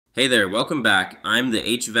Hey there, welcome back. I'm the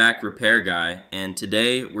HVAC repair guy, and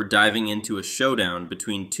today we're diving into a showdown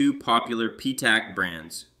between two popular PTAC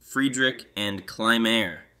brands, Friedrich and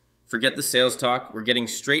Klimaire. Forget the sales talk, we're getting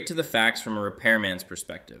straight to the facts from a repairman's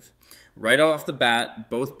perspective. Right off the bat,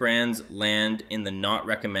 both brands land in the not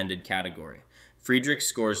recommended category. Friedrich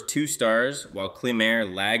scores 2 stars, while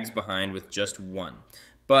Klimaire lags behind with just 1.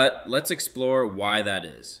 But let's explore why that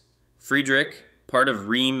is. Friedrich, part of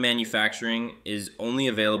Rheem Manufacturing, is only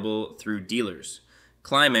available through dealers.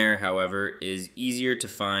 Klimaire, however, is easier to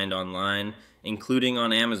find online, including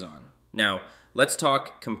on Amazon. Now, let's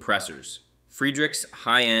talk compressors. Friedrich's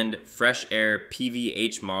high-end fresh air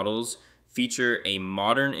PVH models feature a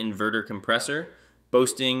modern inverter compressor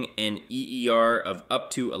boasting an EER of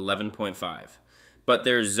up to 11.5. But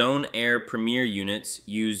their Zone Air Premier units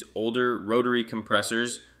use older rotary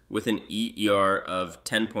compressors with an EER of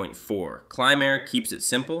 10.4. Klimaire keeps it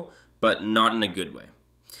simple, but not in a good way.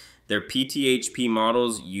 Their PTHP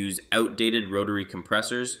models use outdated rotary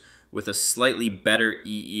compressors with a slightly better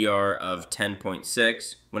EER of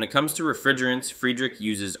 10.6. When it comes to refrigerants, Friedrich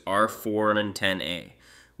uses R410A,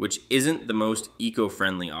 which isn't the most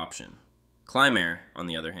eco-friendly option. Klimaire, on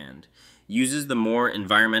the other hand, uses the more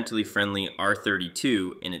environmentally friendly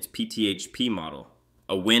R32 in its PTHP model,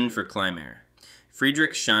 a win for Klimaire.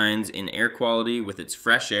 Friedrich shines in air quality with its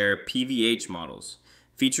fresh air PVH models,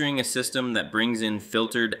 featuring a system that brings in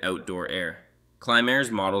filtered outdoor air.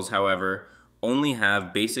 Klimaire's models, however, only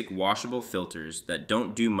have basic washable filters that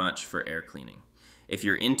don't do much for air cleaning. If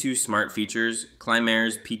you're into smart features,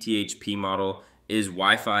 Klimaire's PTHP model is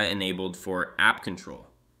Wi-Fi enabled for app control,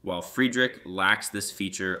 while Friedrich lacks this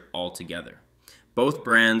feature altogether. Both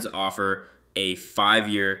brands offer a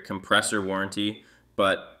 5-year compressor warranty,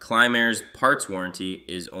 but Klimaire's parts warranty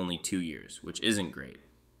is only 2 years, which isn't great.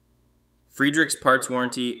 Friedrich's parts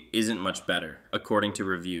warranty isn't much better, according to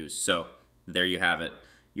reviews, so there you have it.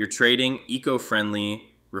 You're trading eco-friendly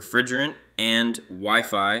refrigerant and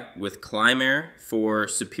Wi-Fi with Klimaire for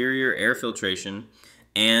superior air filtration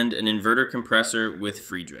and an inverter compressor with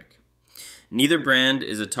Friedrich. Neither brand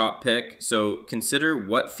is a top pick, so consider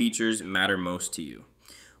what features matter most to you.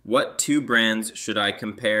 What two brands should I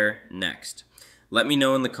compare next? Let me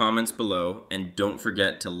know in the comments below, and don't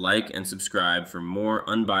forget to like and subscribe for more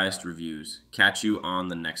unbiased reviews. Catch you on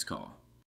the next call.